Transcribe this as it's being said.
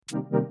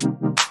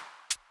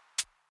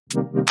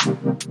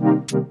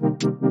What's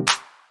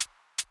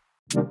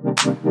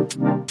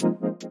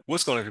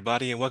going on,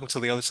 everybody, and welcome to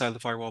the Other Side of the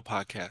Firewall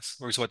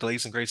podcast, where we talk about the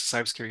latest and greatest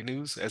of cybersecurity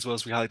news, as well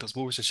as we highlight those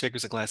movers and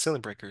shakers and glass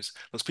ceiling breakers,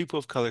 those people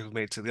of color who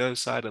made it to the other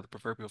side of the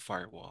proverbial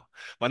firewall.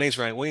 My name is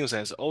Ryan Williams,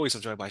 and as always,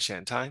 I'm joined by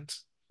Shannon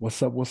Tynes.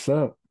 What's up? What's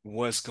up?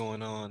 What's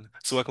going on?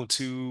 So, welcome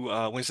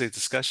to Wednesday's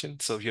discussion.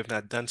 So, if you have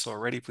not done so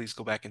already, please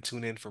go back and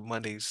tune in for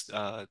Monday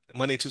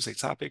and Tuesday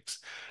topics,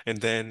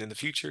 and then in the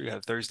future, you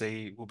have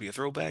Thursday will be a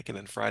throwback, and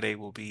then Friday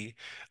will be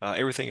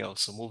everything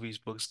else, so movies,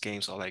 books,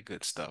 games, all that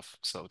good stuff.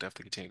 So,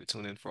 definitely continue to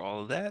tune in for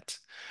all of that.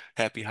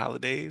 Happy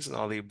holidays and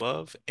all the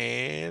above.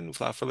 And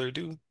without further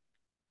ado,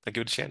 I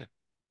give it to Shannon.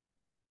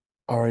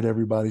 All right,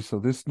 everybody. So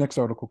this next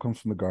article comes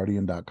from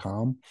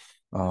theguardian.com.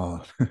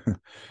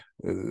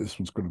 This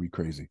one's going to be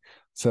crazy.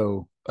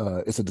 So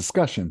it's a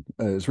discussion.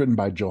 It's written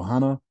by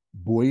Johanna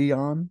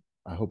Boyan.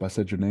 I hope I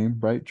said your name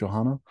right,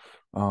 Johanna.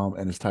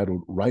 And it's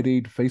titled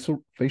Rite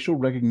Facial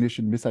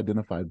Recognition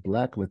Misidentified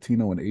Black,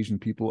 Latino, and Asian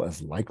People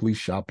as Likely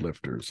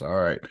Shoplifters. All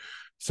right.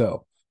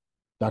 So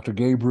Dr.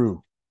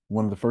 Gabriel,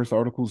 one of the first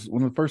articles,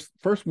 one of the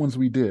first ones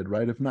we did,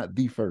 right? If not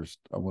the first,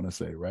 I want to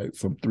say, right?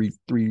 Some three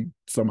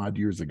some odd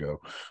years ago,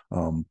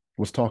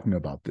 was talking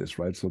about this,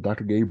 right? So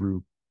Dr.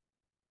 Gabriel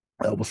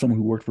was someone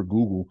who worked for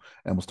Google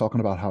and was talking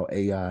about how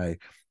AI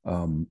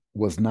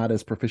was not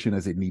as proficient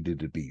as it needed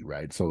to be,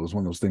 right? So it was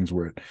one of those things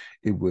where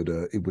it would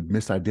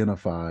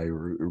misidentify,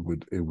 or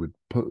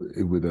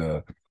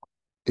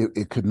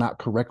it could not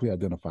correctly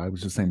identify,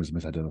 which is the same as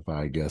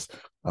misidentify, I guess,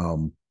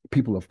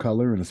 people of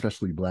color and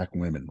especially Black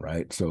women,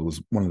 right? So it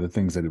was one of the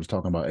things that it was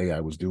talking about AI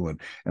was doing,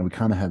 and we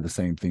kind of had the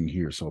same thing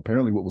here. So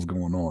apparently, what was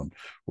going on,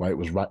 right,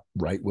 was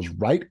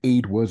Rite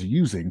Aid was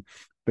using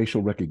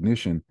facial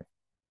recognition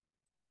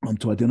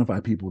to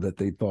identify people that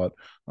they thought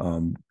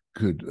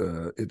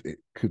it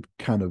could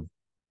kind of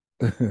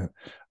I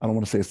don't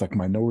want to say it's like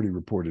Minority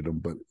reported them,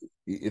 but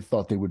it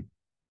thought they would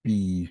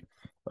be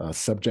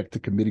subject to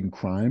committing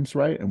crimes,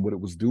 right? And what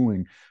it was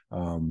doing,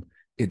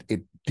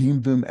 it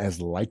deemed them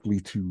as likely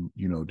to,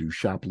 do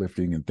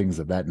shoplifting and things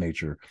of that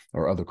nature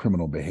or other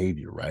criminal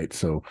behavior, right?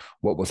 So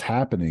what was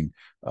happening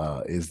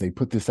is they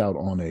put this out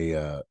on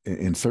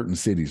in certain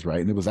cities, right?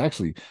 And it was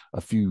actually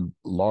a few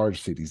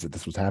large cities that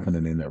this was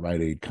happening in, that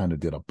Rite Aid kind of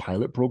did a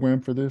pilot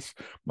program for this,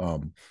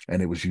 and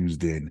it was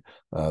used in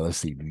let's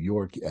see, New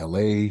York,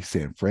 L.A.,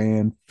 San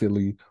Fran,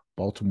 Philly,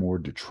 Baltimore,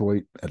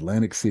 Detroit,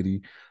 Atlantic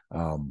City,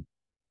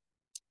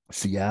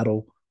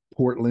 Seattle,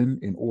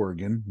 Portland in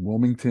Oregon,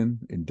 Wilmington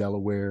in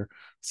Delaware,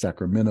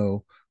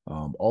 Sacramento.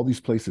 All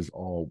these places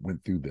all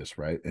went through this,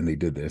 right? And they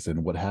did this.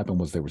 And what happened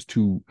was there was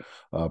two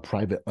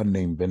private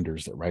unnamed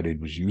vendors that Rite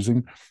Aid was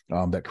using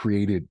that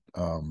created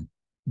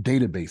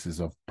databases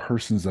of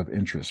persons of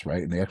interest,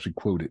 right? And they actually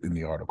quote it in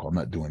the article. I'm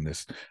not doing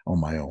this on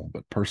my own,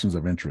 but persons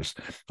of interest.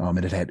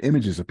 And it had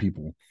images of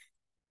people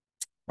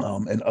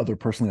and other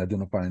personally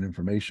identifying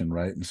information,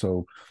 right? And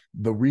so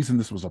the reason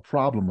this was a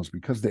problem was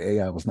because the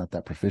AI was not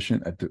that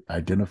proficient at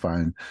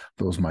identifying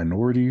those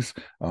minorities,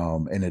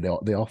 and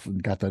they often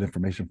got that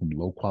information from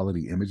low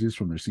quality images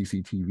from their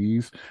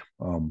CCTVs.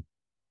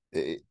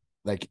 It,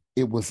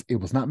 it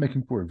was not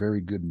making for a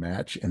very good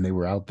match, and they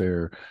were out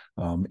there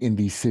in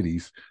these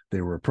cities.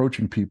 They were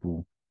approaching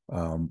people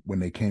when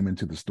they came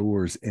into the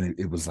stores, and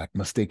it was like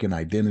mistaken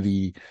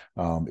identity.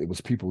 It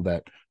was people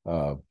that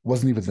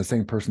wasn't even the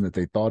same person that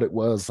they thought it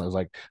was. So I was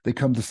like, they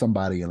come to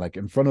somebody and like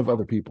in front of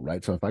other people,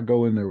 right? So if I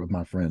go in there with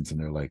my friends and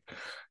they're like,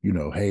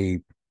 hey,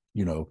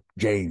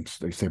 James,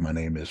 they say my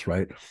name is,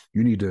 right?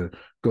 You need to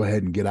go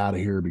ahead and get out of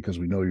here because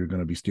we know you're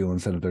going to be stealing.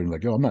 Instead of they're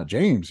like, yo, I'm not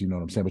James, you know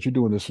what I'm saying? But you're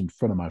doing this in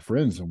front of my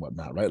friends and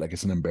whatnot, right? Like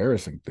it's an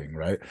embarrassing thing,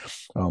 right?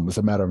 It's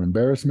a matter of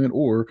embarrassment,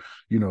 or,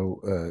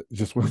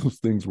 just one of those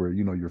things where,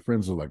 your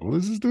friends are like, what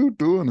is this dude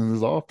doing in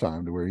his off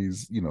time, to where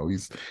he's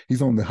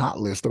on the hot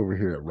list over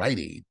here at Rite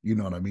Aid. You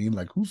know what I mean?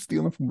 Like who's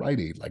stealing from Rite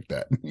Aid like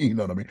that? You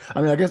know what I mean?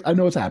 I mean, I guess I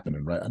know it's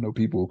happening, right? I know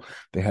people,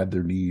 they have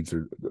their needs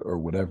or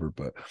whatever,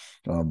 but,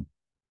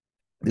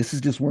 this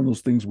is just one of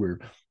those things where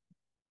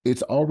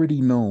it's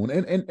already known,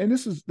 and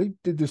this is, they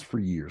did this for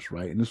years,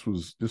 right? And this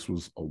was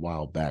a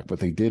while back, but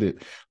they did it.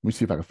 Let me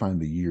see if I can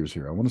find the years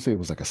here. I want to say it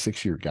was like a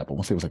 6-year gap. I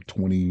want to say it was like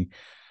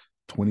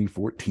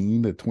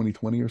 2014 to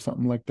 2020 or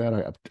something like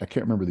that. I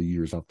can't remember the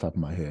years off the top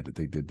of my head that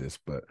they did this,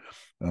 but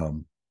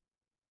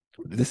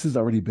this has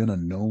already been a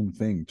known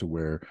thing, to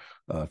where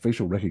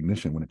facial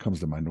recognition when it comes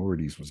to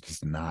minorities was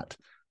just not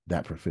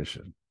that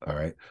proficient. All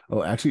right.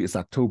 Oh, actually, it's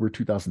October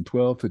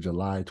 2012 to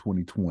July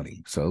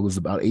 2020. So it was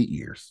about 8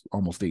 years,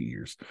 almost 8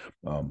 years,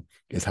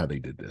 is how they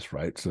did this.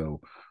 Right.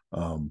 So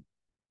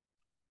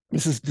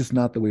this is just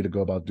not the way to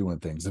go about doing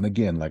things. And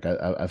again, like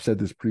I've said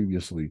this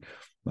previously,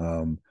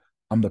 I'm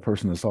the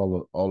person that's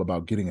all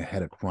about getting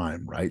ahead of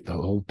crime, right? The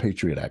whole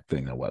Patriot Act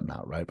thing and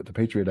whatnot, right? But the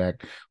Patriot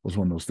Act was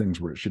one of those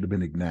things where it should have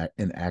been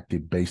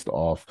enacted based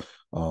off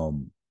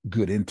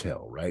good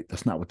intel, right?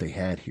 That's not what they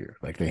had here.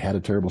 Like they had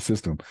a terrible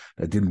system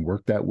that didn't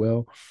work that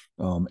well,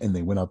 and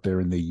they went out there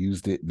and they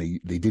used it, and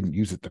they didn't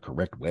use it the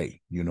correct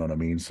way. You know what I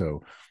mean?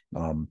 So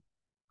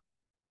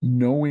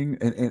knowing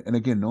and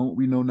again, knowing what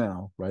we know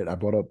now, right? I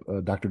brought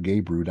up Dr.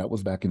 Gabriel. That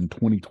was back in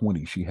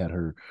 2020. She had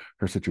her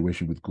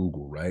situation with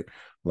Google, right?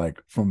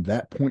 Like from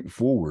that point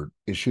forward,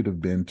 it should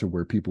have been to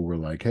where people were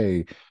like,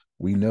 "Hey,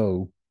 we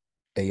know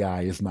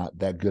AI is not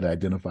that good at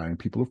identifying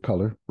people of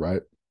color,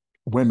 right?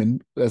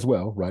 Women as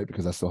well, right?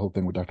 Because that's the whole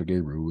thing with Dr.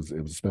 Gabriel was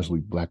it was especially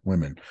black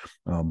women.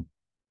 Um,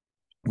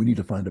 we need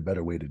to find a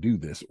better way to do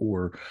this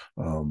or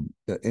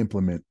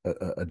implement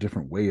a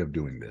different way of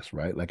doing this,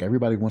 right? Like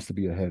everybody wants to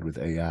be ahead with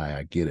AI.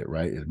 I get it,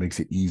 right? It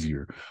makes it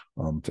easier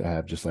to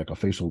have just like a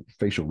facial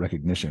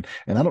recognition.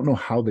 And I don't know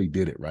how they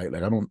did it, right?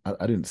 Like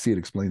I didn't see it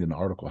explained in the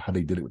article how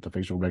they did it with the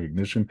facial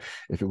recognition.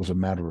 If it was a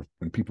matter of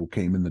when people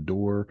came in the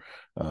door,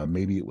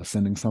 maybe it was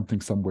sending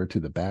something somewhere to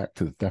the back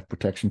to the theft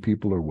protection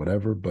people or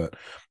whatever. But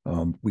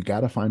we got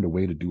to find a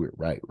way to do it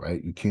right,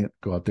 right? You can't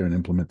go out there and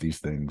implement these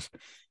things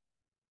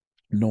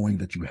knowing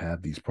that you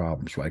have these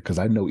problems, right? Because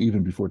I know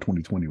even before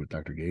 2020 with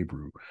Dr.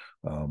 Gabriel,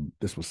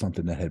 this was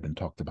something that had been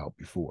talked about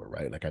before,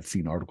 right? Like I'd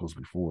seen articles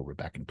before where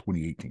back in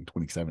 2018,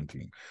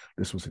 2017,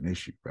 this was an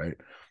issue, right?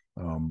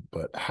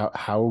 But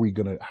how are we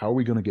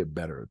gonna get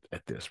better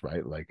at this,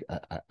 right? Like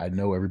I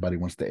know everybody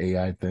wants the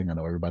AI thing. I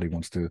know everybody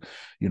wants to,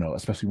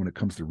 especially when it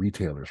comes to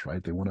retailers,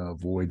 right? They want to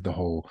avoid the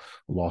whole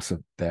loss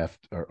of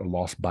theft or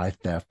loss by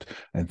theft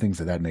and things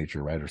of that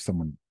nature, right? Or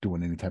someone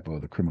doing any type of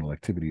other criminal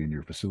activity in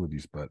your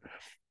facilities. But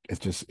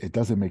it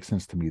doesn't make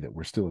sense to me that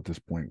we're still at this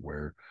point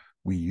where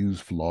we use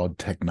flawed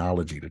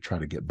technology to try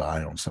to get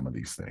by on some of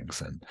these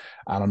things. And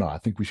I don't know. I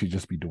think we should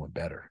just be doing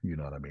better. You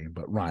know what I mean?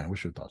 But Ryan,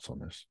 what's your thoughts on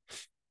this?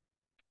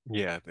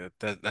 Yeah,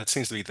 that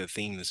seems to be the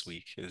theme this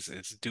week is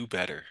do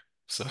better.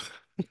 So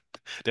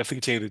definitely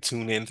continue to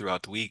tune in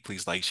throughout the week.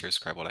 Please like, share,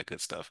 subscribe, all that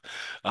good stuff.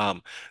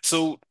 Um,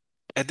 so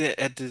at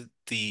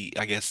the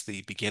I guess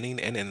the beginning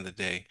and end of the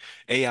day,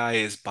 AI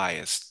is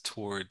biased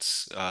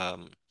towards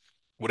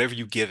whatever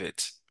you give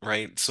it,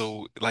 right?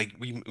 So like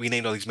we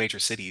named all these major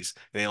cities,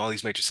 and in all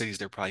these major cities,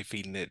 they're probably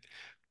feeding it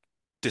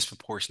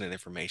disproportionate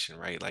information,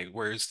 right? Like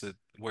where's the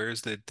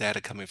data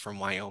coming from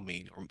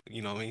Wyoming or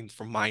what I mean,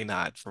 from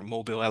Minot, from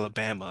Mobile,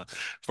 Alabama,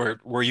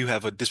 for where you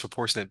have a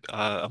disproportionate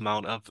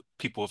amount of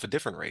people of a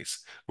different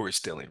race who are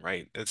stealing,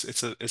 right?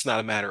 It's not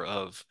a matter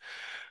of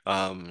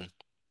um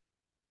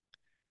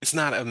it's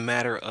not a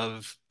matter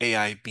of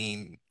AI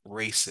being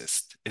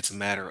racist. It's a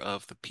matter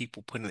of the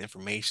people putting the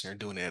information are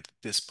doing it at a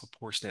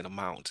disproportionate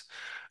amount.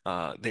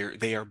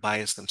 They are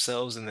biased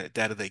themselves, and the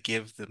data they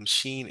give the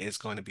machine is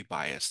going to be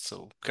biased.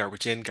 So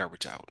garbage in,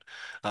 garbage out.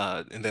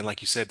 And then,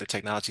 like you said, the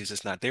technology is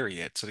just not there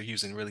yet. So they're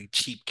using really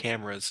cheap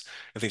cameras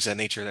and things of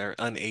that nature that are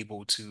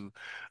unable to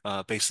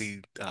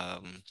basically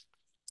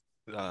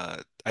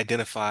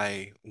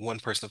identify one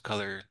person of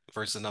color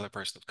versus another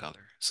person of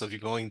color. So if you're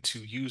going to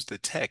use the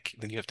tech,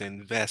 then you have to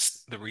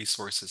invest the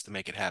resources to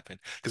make it happen.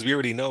 Because we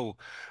already know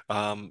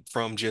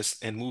from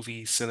just in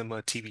movie,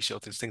 cinema, TV show,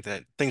 things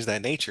of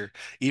that nature,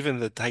 even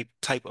the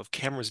type of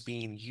cameras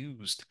being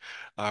used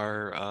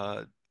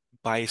are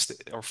biased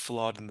or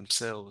flawed in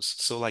themselves.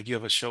 So like you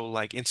have a show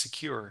like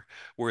Insecure,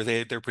 where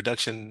their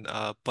production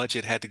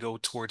budget had to go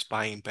towards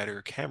buying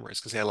better cameras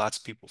because they had lots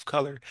of people of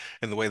color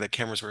and the way that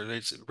cameras were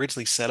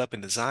originally set up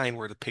and designed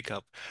were to pick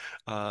up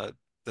uh,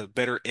 the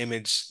better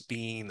image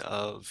being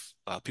of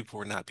people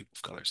who are not people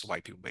of color, so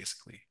white people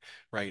basically,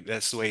 right?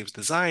 That's the way it was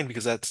designed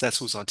because that's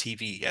who's on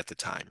TV at the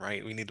time,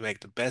 right? We need to make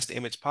the best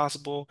image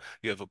possible.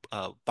 You have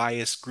a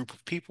biased group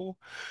of people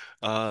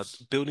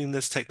building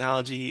this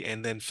technology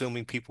and then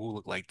filming people who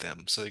look like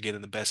them. So you're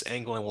getting the best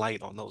angle and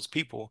light on those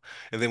people.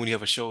 And then when you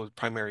have a show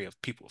primary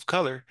of people of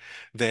color,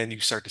 then you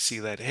start to see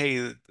that,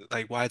 hey,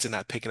 like why is it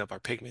not picking up our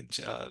pigment,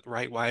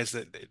 right? Why is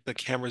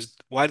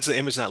why does the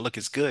image not look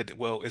as good?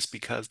 Well, it's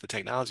because the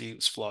technology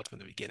was flawed from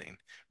the beginning,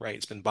 right?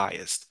 It's been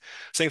biased.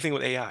 Same thing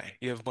with AI.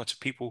 You have a bunch of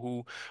people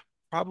who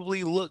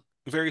probably look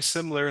very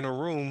similar in a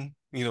room,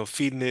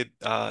 feeding it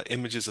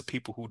images of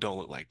people who don't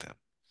look like them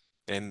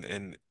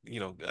and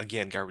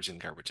again, garbage in,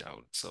 garbage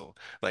out. So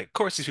like of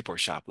course these people are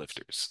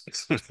shoplifters,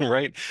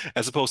 right?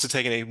 As opposed to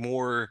taking a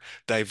more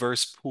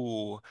diverse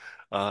pool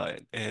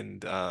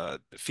and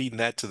feeding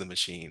that to the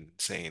machine,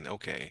 saying,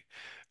 okay,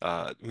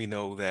 we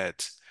know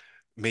that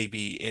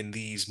maybe in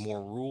these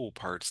more rural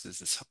parts,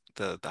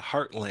 the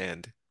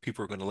heartland,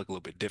 people are going to look a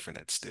little bit different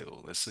at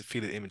still. Let's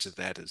feed an image of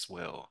that as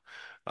well.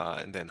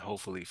 And then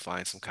hopefully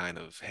find some kind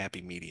of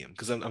happy medium.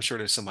 Because I'm sure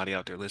there's somebody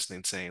out there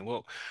listening saying,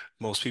 well,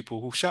 most people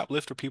who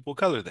shoplift are people of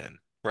color then,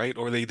 right?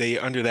 Or they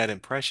under that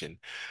impression.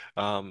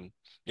 Um,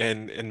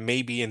 and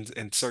maybe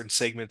in certain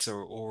segments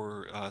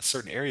or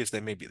certain areas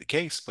that may be the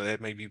case, but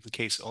that may be the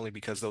case only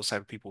because those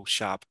type of people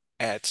shop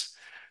at,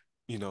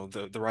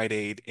 the Rite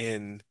Aid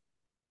in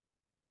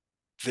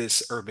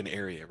this urban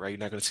area, right? You're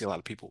not going to see a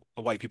lot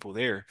of white people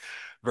there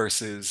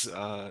versus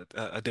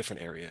a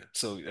different area.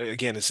 So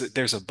again,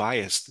 there's a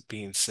bias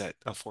being set,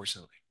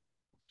 unfortunately.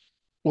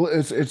 Well,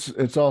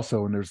 it's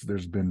also, and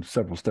there's been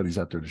several studies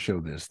out there to show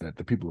this, that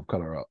the people of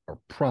color are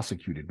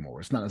prosecuted more.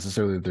 It's not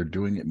necessarily that they're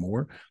doing it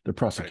more; they're Right.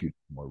 prosecuted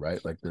more,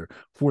 right? Like they're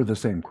for the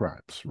same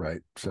crimes,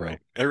 right? Right.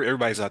 So,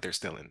 Everybody's out there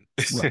stealing,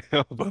 right,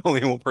 but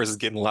only one person's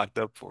getting locked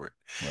up for it.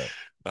 right.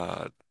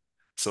 Uh,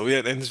 So yeah,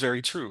 and it's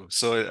very true.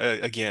 So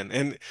again,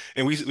 and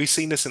we've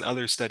seen this in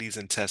other studies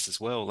and tests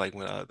as well. Like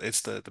when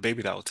it's the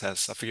baby doll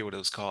test. I forget what it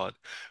was called,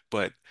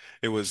 but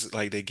it was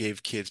like they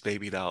gave kids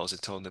baby dolls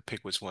and told them to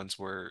pick which ones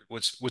were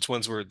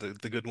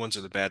the good ones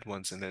or the bad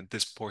ones, and then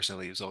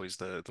disproportionately it was always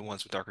the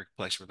ones with darker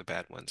complexion were the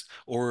bad ones.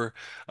 Or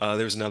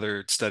there was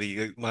another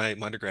study. My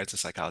undergrad's in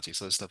psychology,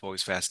 so this stuff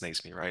always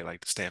fascinates me, right?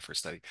 Like the Stanford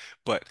study.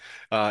 But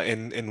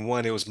in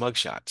one it was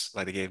mugshots.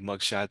 Like they gave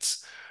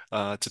mugshots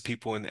to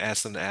people and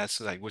ask them to ask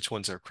like which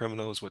ones are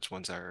criminals, which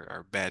ones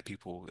are bad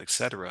people,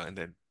 etc. And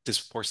then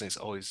disproportionately it's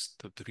always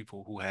the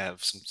people who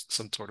have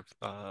some sort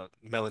of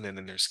melanin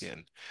in their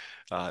skin.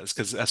 It's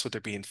because that's what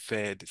they're being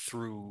fed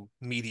through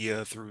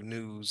media, through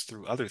news,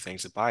 through other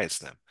things that bias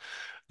them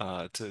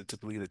to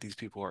believe that these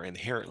people are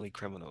inherently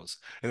criminals.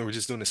 And we're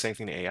just doing the same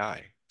thing to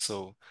AI.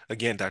 So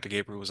again, Dr.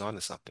 Gabriel was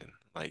onto something.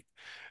 Like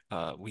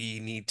we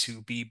need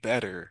to be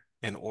better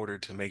in order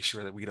to make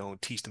sure that we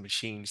don't teach the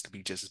machines to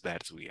be just as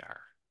bad as we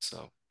are.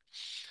 So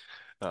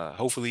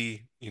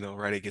hopefully,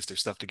 Rite gets their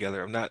stuff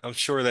together. I'm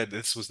sure that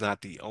this was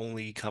not the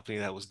only company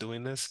that was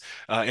doing this.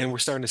 And we're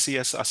starting to see,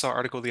 I saw an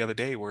article the other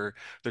day where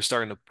they're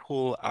starting to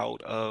pull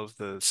out of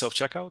the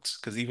self-checkouts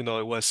because even though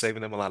it was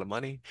saving them a lot of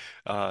money,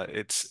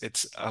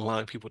 it's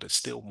allowing people to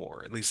steal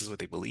more, at least is what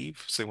they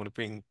believe. So they want to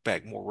bring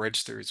back more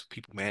registers,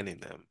 people manning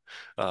them.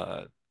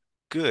 Uh,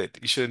 Good.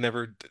 You should have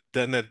never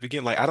done that at the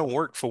beginning. Like, I don't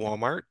work for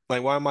Walmart.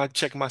 Like, why am I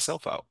checking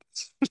myself out?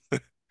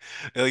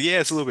 Yeah,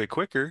 it's a little bit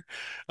quicker,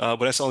 but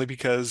that's only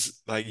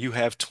because like you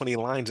have 20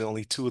 lines and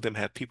only two of them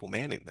have people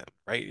manning them,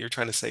 right? You're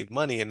trying to save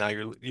money and now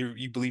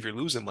you believe you're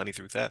losing money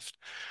through theft.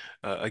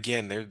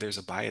 Again, there's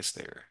a bias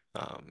there.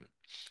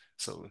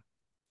 So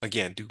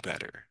again, do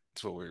better.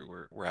 That's what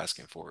we're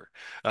asking for.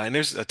 And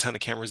there's a ton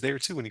of cameras there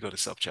too when you go to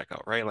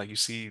self-checkout, right? Like you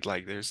see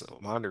like there's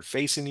a monitor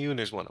facing you and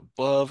there's one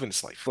above and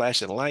it's like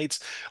flashing lights.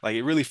 Like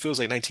it really feels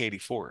like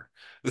 1984.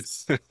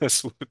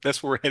 That's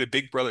where we're headed.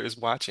 Big Brother is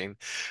watching.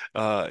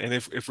 And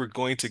if we're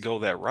going to go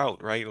that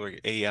route, right? Where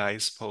AI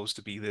is supposed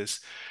to be this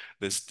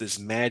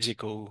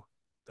magical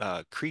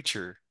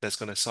creature that's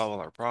going to solve all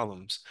our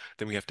problems,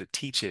 then we have to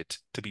teach it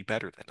to be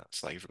better than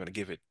us. Like if we're going to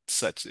give it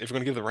if we're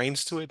going to give the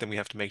reins to it, then we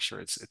have to make sure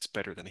it's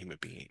better than a human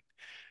being.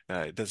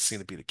 It doesn't seem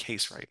to be the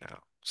case right now.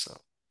 So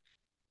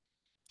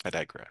I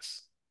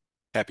digress.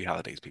 Happy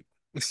holidays, people.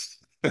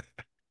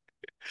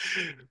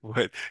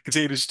 But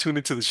continue to tune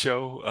into the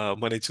show.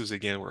 Monday, Tuesday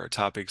again were our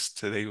topics.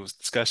 Today was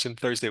discussion.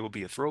 Thursday will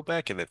be a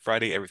throwback, and then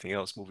Friday, everything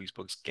else, movies,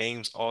 books,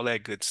 games, all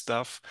that good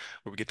stuff,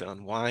 where we get to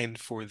unwind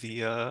for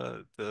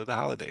the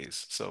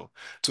holidays. So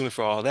tune in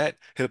for all that.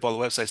 Hit up all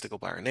the websites to go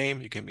by our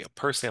name. You can hit me up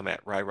personally. I'm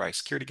at RyRy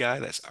Security Guy.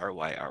 That's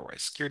RYRY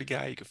Security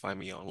Guy. You can find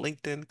me on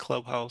LinkedIn,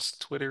 Clubhouse,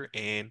 Twitter,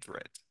 and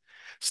Threads.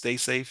 Stay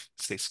safe,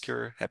 stay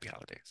secure. Happy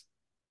holidays.